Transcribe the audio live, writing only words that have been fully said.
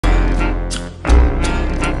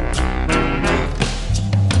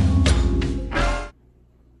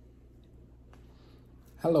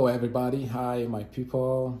Hello, everybody. Hi, my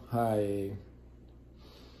people. Hi.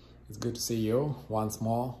 It's good to see you once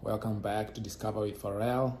more. Welcome back to Discover with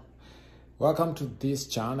Pharrell. Welcome to this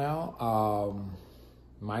channel.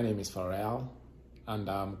 My name is Pharrell, and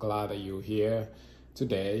I'm glad that you're here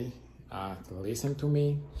today to listen to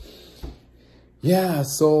me. Yeah,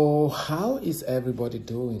 so how is everybody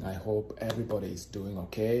doing? I hope everybody is doing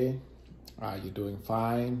okay. You're doing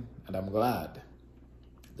fine, and I'm glad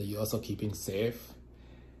that you're also keeping safe.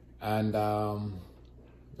 And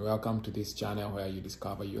welcome to this channel where you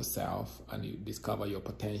discover yourself and you discover your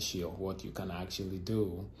potential, what you can actually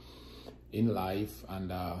do in life,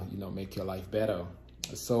 and make your life better.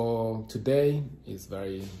 So today is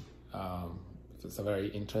it's a very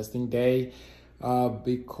interesting day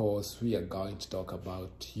because we are going to talk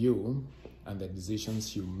about you and the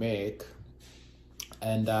decisions you make.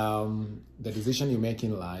 And the decision you make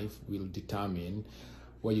in life will determine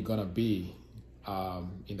where you're gonna be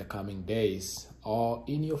in the coming days or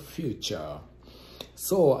in your future.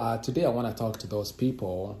 So today I want to talk to those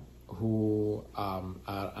people who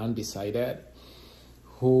are undecided,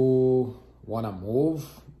 who want to move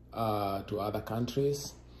to other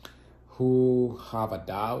countries, who have a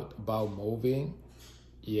doubt about moving.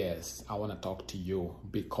 Yes, I want to talk to you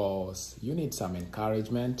because you need some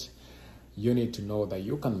encouragement. You need to know that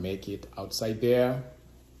you can make it outside there.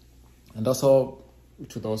 And also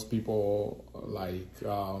to those people, like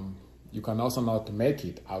you can also not make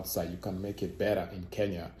it outside, you can make it better in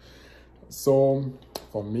Kenya. So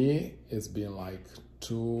for me, it's been like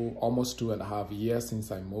almost 2.5 years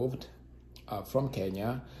since I moved from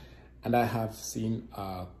Kenya, and I have seen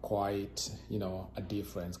quite a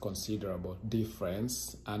difference, considerable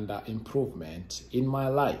difference, and improvement in my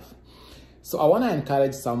life. So I want to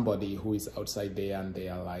encourage somebody who is outside there and they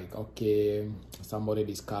are like, okay, somebody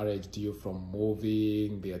discouraged you from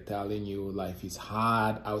moving. They are telling you life is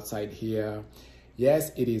hard outside here.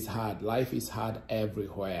 Yes, it is hard. Life is hard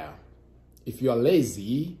everywhere. If you are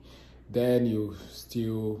lazy, then you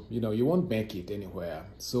still, you won't make it anywhere.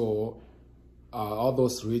 So all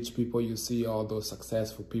those rich people you see, all those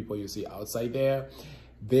successful people you see outside there,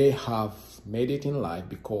 they have made it in life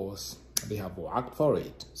because they have worked for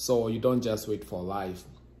it. So you don't just wait for life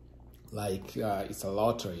like it's a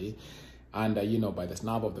lottery and by the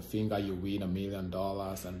snap of the finger you win $1 million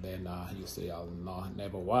and then you say I'll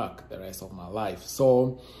never work the rest of my life.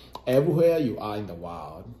 So everywhere you are in the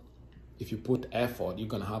world, if you put effort, you're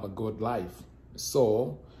gonna have a good life.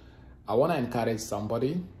 So I want to encourage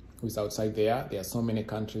somebody who's outside there. There are so many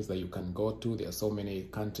countries that you can go to. There are so many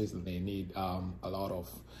countries that they need a lot of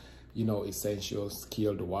essential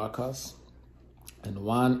skilled workers, and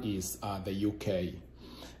one is the UK.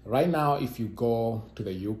 Right now, if you go to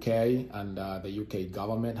the UK, and the UK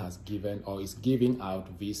government has given or is giving out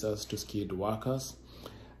visas to skilled workers,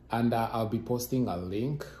 and I'll be posting a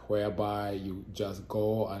link whereby you just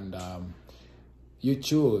go and you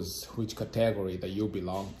choose which category that you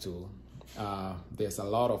belong to. There's a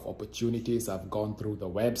lot of opportunities. I've gone through the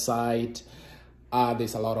website.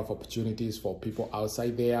 There's a lot of opportunities for people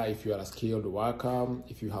outside there. If you are a skilled worker,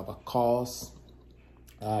 if you have a course,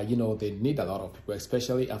 they need a lot of people,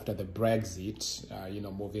 especially after the Brexit,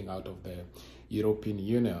 moving out of the European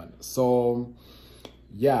Union. So,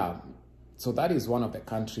 yeah, so that is one of the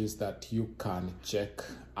countries that you can check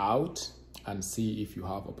out and see if you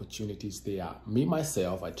have opportunities there. Me,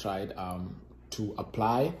 myself, I tried to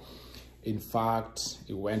apply. In fact,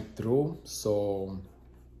 it went through. So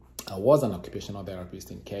I was an occupational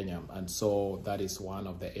therapist in Kenya, and so that is one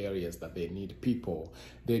of the areas that they need people.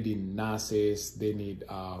 They need nurses, they need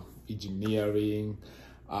engineering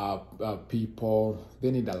people,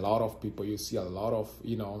 they need a lot of people. You see a lot of,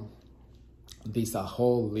 there's a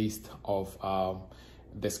whole list of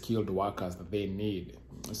the skilled workers that they need.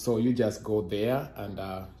 So you just go there and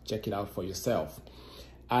check it out for yourself.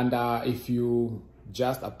 And if you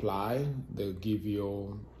just apply, they'll give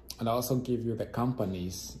you, and also give you the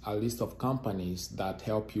companies, a list of companies that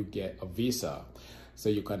help you get a visa. So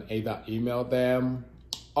you can either email them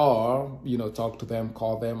or, talk to them,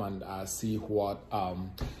 call them, and see what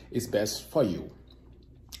is best for you.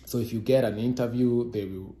 So if you get an interview, they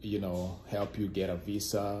will, help you get a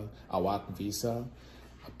visa, a work visa,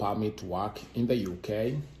 a permit to work in the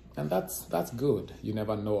UK. And that's good. You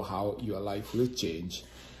never know how your life will change.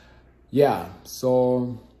 Yeah,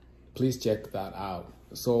 so please check that out.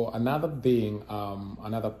 So another thing,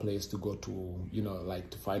 another place to go to,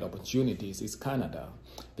 to find opportunities is Canada.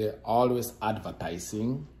 They're always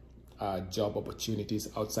advertising job opportunities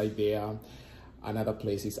outside there. Another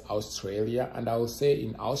place is Australia. And I would say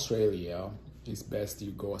in Australia, it's best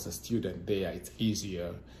you go as a student there. It's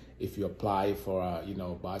easier. if you apply for a, you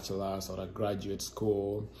know, bachelor's or a graduate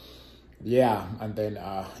school. Yeah, and then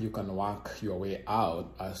you can work your way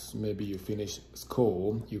out. As maybe you finish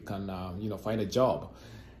school, you can you know, find a job.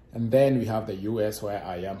 And then we have the US, where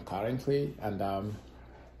I am currently, and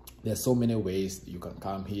there's so many ways you can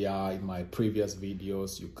come here. In my previous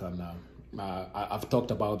videos, you can I've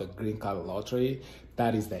talked about the green card lottery.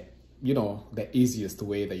 That is the, you know, the easiest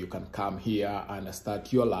way that you can come here and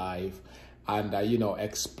start your life and you know,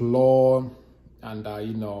 explore and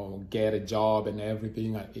you know, get a job and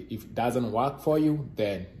everything. And if it doesn't work for you,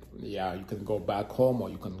 then yeah, you can go back home or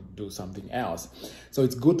you can do something else. So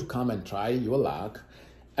it's good to come and try your luck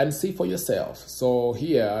and see for yourself. So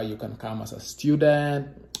here you can come as a student,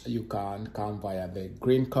 you can come via the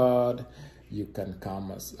green card, you can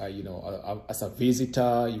come as you know, as a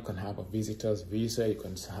visitor. You can have a visitor's visa, you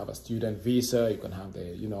can have a student visa, you can have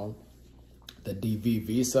the, you know, the DV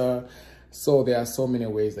visa. So there are so many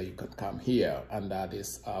ways that you can come here, and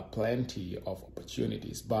there's plenty of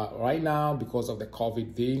opportunities. But right now, because of the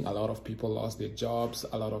COVID thing, a lot of people lost their jobs,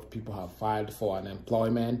 a lot of people have filed for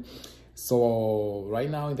unemployment. So right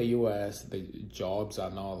now in the US, the jobs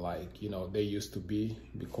are not like, you know, they used to be,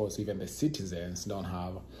 because even the citizens don't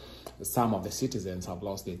have, some of the citizens have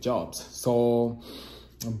lost their jobs. So,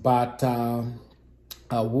 but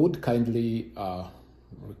I would kindly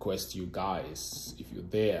request you guys, if you're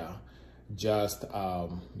there, just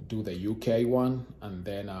do the UK one, and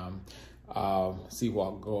then see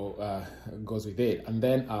what goes with it. And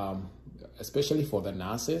then especially for the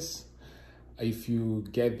nurses, if you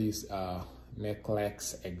get this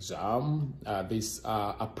NCLEX exam, this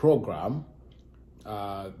a program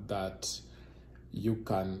that you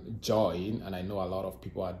can join, and I know a lot of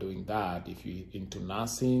people are doing that if you're into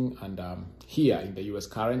nursing. And here in the US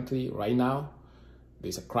currently, right now,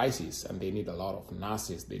 there's a crisis and they need a lot of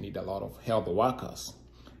nurses, they need a lot of health workers.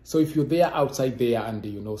 So if you're there outside there and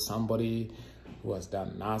you know somebody who has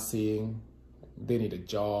done nursing, they need a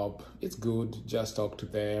job, it's good, just talk to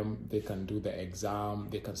them. They can do the exam,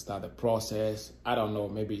 they can start the process. I don't know,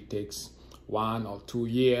 maybe it takes 1 or 2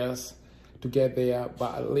 years to get there,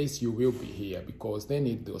 but at least you will be here, because they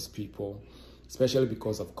need those people, especially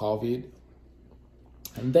because of COVID.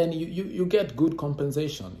 And then you get good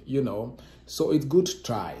compensation, you know. So it's good to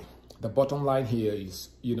try. The bottom line here is,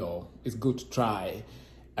 you know, it's good to try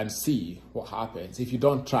and see what happens. If you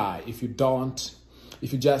don't try, if you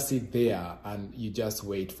just sit there and you just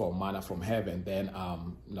wait for manna from heaven, then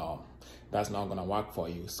no, that's not gonna work for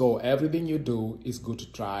you. So everything you do is good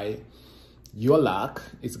to try your luck.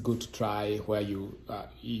 It's good to try where you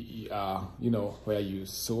you know, where you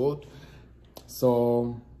sowed.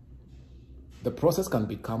 So the process can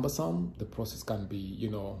be cumbersome, the process can be,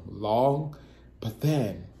 you know, long, but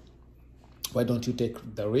then why don't you take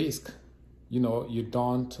the risk? You know, you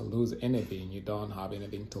don't lose anything, you don't have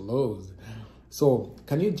anything to lose. So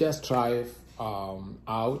can you just try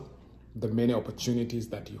out the many opportunities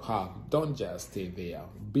that you have? Don't just stay there.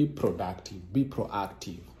 Be productive, be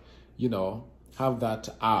proactive, you know, have that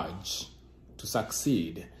urge to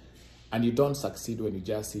succeed. And you don't succeed when you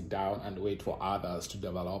just sit down and wait for others to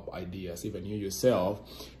develop ideas. Even you yourself,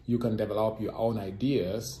 you can develop your own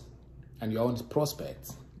ideas and your own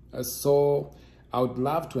prospects. So I would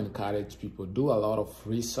love to encourage people, do a lot of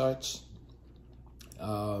research.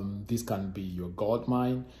 This can be your gold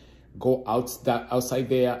mine. Go outside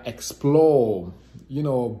there, explore, you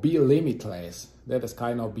know, be limitless. That is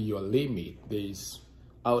kind of be your limit. There's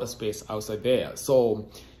outer space outside there. So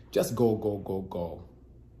just go, go, go, go.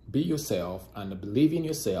 Be yourself and believe in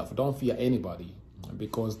yourself. Don't fear anybody,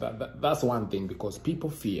 because that's one thing, because people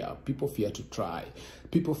fear to try.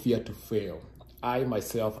 People fear to fail. I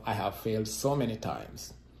myself, I have failed so many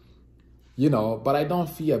times, you know, but I don't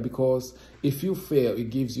fear, because if you fail, it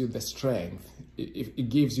gives you the strength. It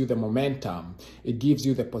gives you the momentum. It gives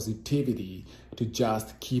you the positivity to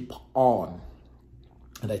just keep on.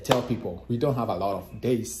 And I tell people, we don't have a lot of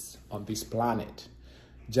days on this planet.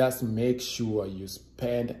 Just make sure you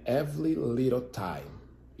spend every little time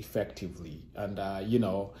effectively. And, you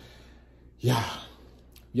know, yeah,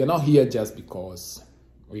 you're not here just because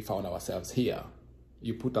we found ourselves here.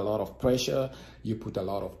 You put a lot of pressure, you put a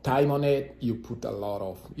lot of time on it, you put a lot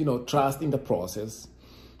of, you know, trust in the process.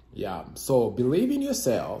 Yeah, so believe in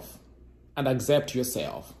yourself and accept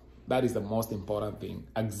yourself. That is the most important thing.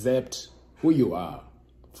 Accept who you are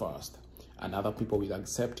first, and other people will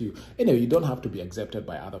accept you. Anyway, you don't have to be accepted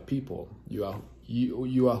by other people. You are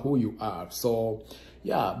who you are. So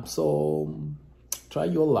yeah, so try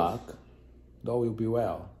your luck. All will be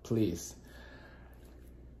well. Please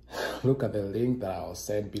look at the link that I'll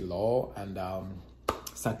send below and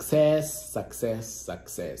Success, success,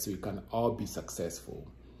 success. We can all be successful.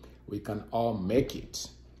 We can all make it.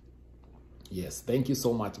 Yes, thank you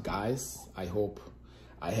so much, guys. I hope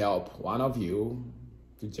I help one of you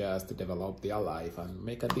to just develop their life and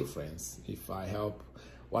make a difference. If I help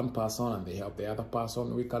one person and they help the other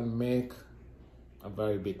person, we can make a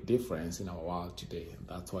very big difference in our world today.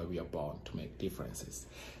 That's why we are born, to make differences.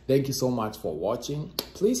 Thank you so much for watching.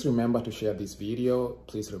 Please remember to share this video.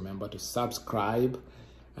 Please remember to subscribe.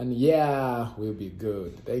 And yeah, we'll be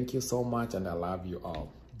good. Thank you so much, and I love you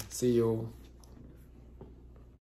all. See you.